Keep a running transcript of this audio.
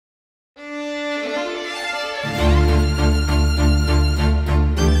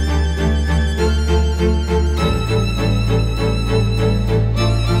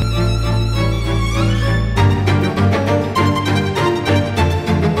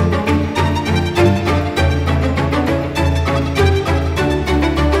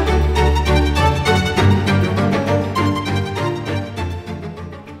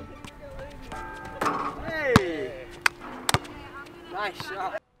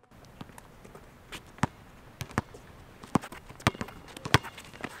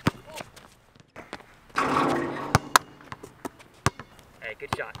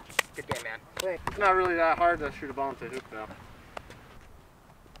Good shot. Good game, man. It's not really that hard to shoot a ball into a hoop, though.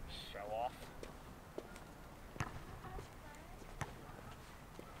 Show off.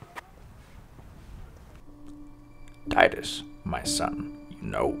 Titus, my son, you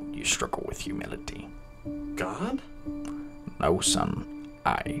know you struggle with humility. God? No, son,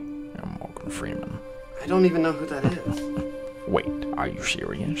 I am Morgan Freeman. I don't even know who that is. Wait, are you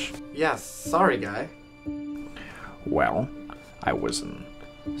serious? Yeah, sorry, guy. Well, I was in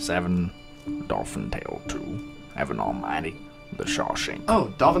 7, Dolphin Tale 2, Heaven Almighty, The Shawshank.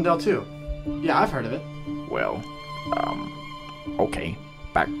 Oh, Dolphin Dale 2. Yeah, I've heard of it. Well, okay,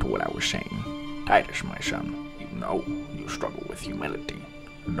 back to what I was saying. Titus, my son, you know you struggle with humility.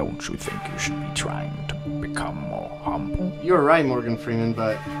 Don't you think you should be trying to become more humble? You're right, Morgan Freeman,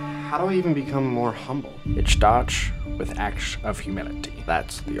 but how do I even become more humble? It starts with acts of humility.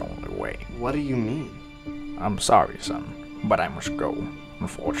 That's the only way. What do you mean? I'm sorry, son, but I must go.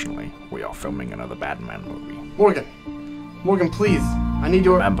 Unfortunately, we are filming another Batman movie. Morgan! Morgan, please! I need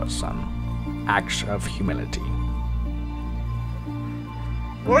your— Remember, son, acts of humility.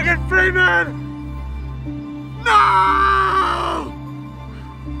 Morgan Freeman! No!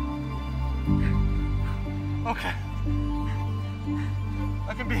 Okay.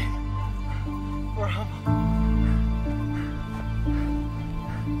 I can be more humble.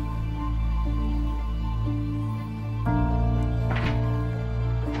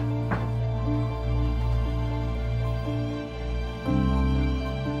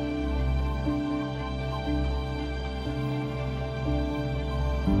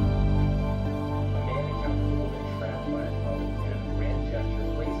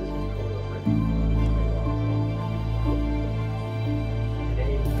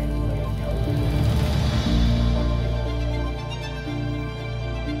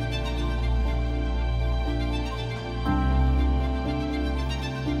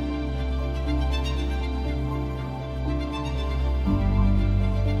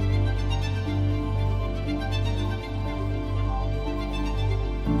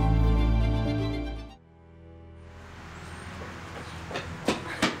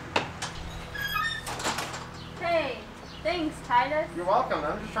 Thanks, Titus. You're welcome.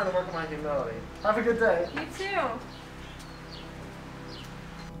 I'm just trying to work on my humility. Have a good day. You too.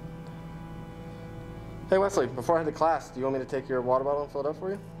 Hey, Wesley, before I head to class, do you want me to take your water bottle and fill it up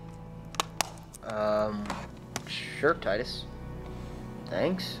for you? Sure, Titus.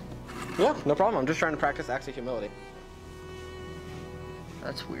 Thanks. Yeah, no problem. I'm just trying to practice acts of humility.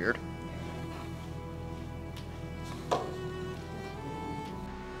 That's weird.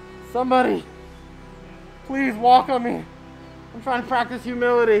 Somebody, please walk on me. I'm trying to practice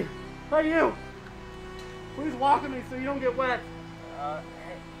humility. Hey, you! Please walk on me so you don't get wet. Hey,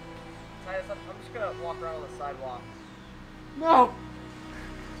 Titus, I'm just gonna walk around on the sidewalk. No!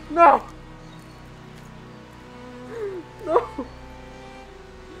 No! No!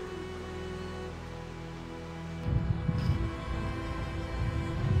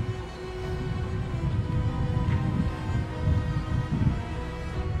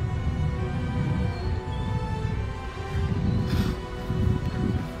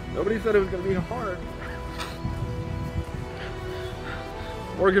 Nobody said it was going to be hard.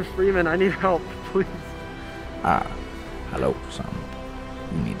 Morgan Freeman, I need help, please. Hello, son.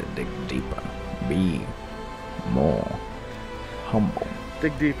 You need to dig deeper. Be more humble.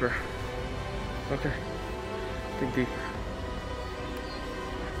 Dig deeper. Okay. Dig deeper.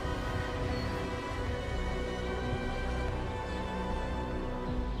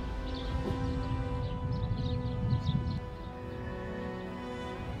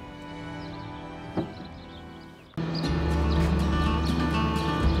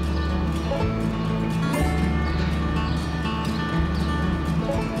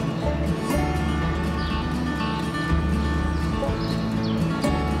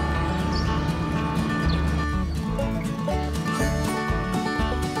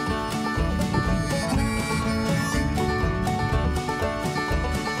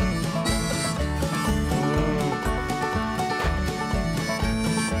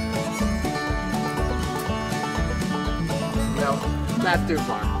 That's too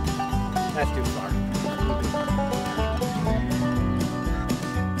far. That's too far.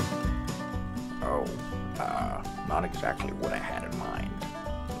 Oh, not exactly what I had in mind.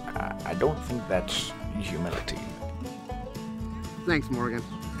 I don't think that's humility. Thanks, Morgan.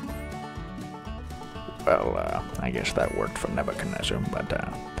 Well, I guess that worked for Nebuchadnezzar, but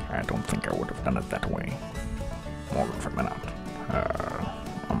I don't think I would have done it that way. Morgan Freeman out.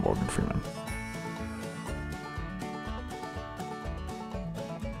 I'm Morgan Freeman.